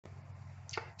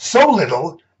So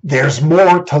little, there's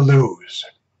more to lose.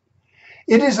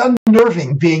 It is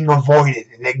unnerving being avoided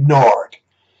and ignored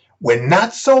when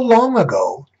not so long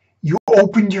ago you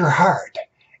opened your heart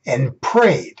and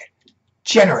prayed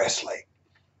generously.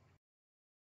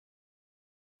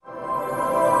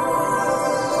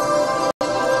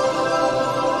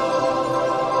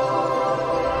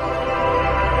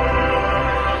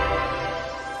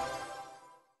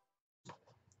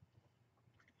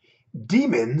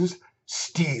 Demons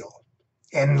steal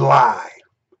and lie.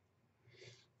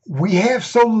 We have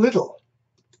so little.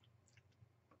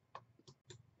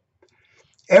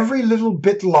 Every little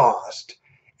bit lost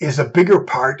is a bigger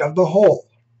part of the whole.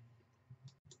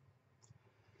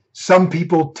 Some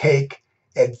people take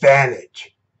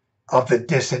advantage of the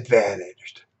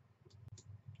disadvantaged.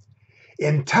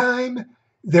 In time,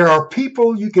 there are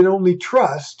people you can only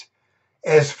trust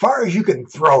as far as you can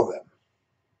throw them.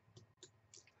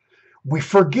 We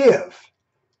forgive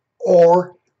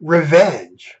or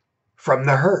revenge from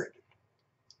the hurt.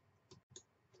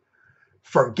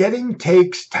 Forgetting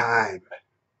takes time.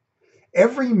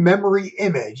 Every memory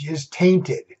image is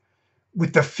tainted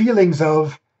with the feelings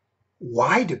of,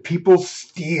 why do people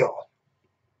steal?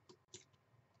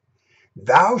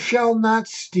 Thou shalt not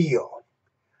steal.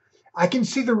 I can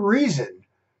see the reason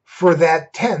for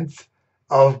that 10th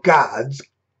of God's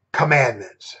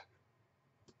commandments.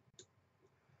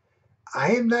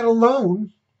 I am not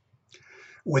alone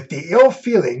with the ill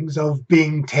feelings of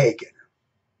being taken.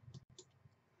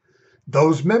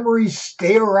 Those memories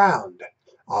stay around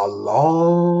a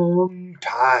long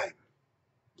time.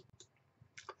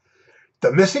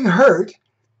 The missing hurt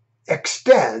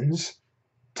extends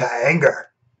to anger.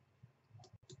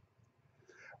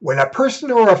 When a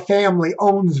person or a family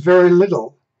owns very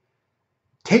little,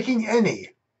 taking any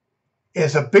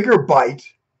is a bigger bite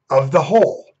of the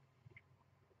whole.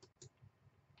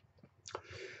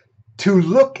 To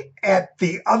look at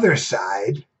the other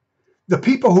side, the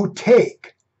people who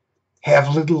take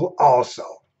have little also.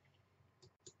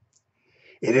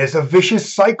 It is a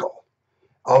vicious cycle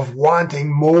of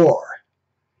wanting more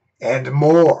and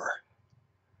more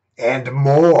and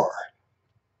more.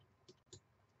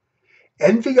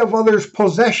 Envy of others'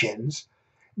 possessions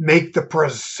make the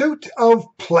pursuit of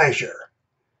pleasure,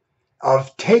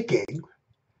 of taking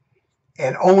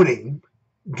and owning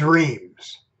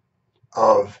dreams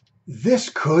of this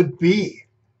could be.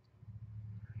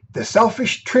 The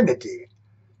selfish trinity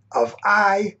of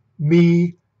I,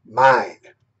 me, mine.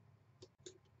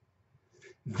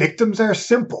 Victims are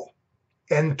simple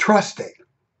and trusting.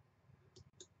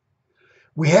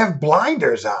 We have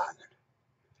blinders on.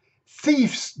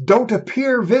 Thieves don't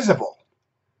appear visible.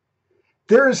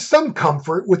 There is some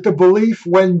comfort with the belief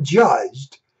when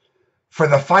judged for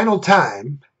the final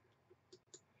time,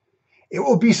 it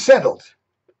will be settled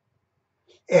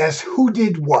as who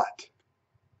did what.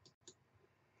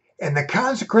 And the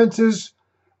consequences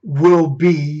will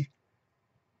be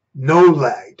no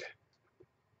leg,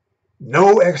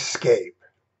 no escape.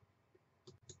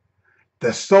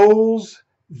 The souls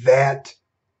that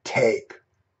take.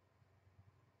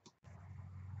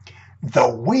 The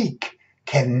weak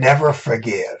can never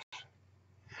forgive.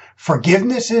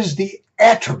 Forgiveness is the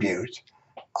attribute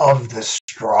of the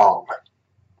strong.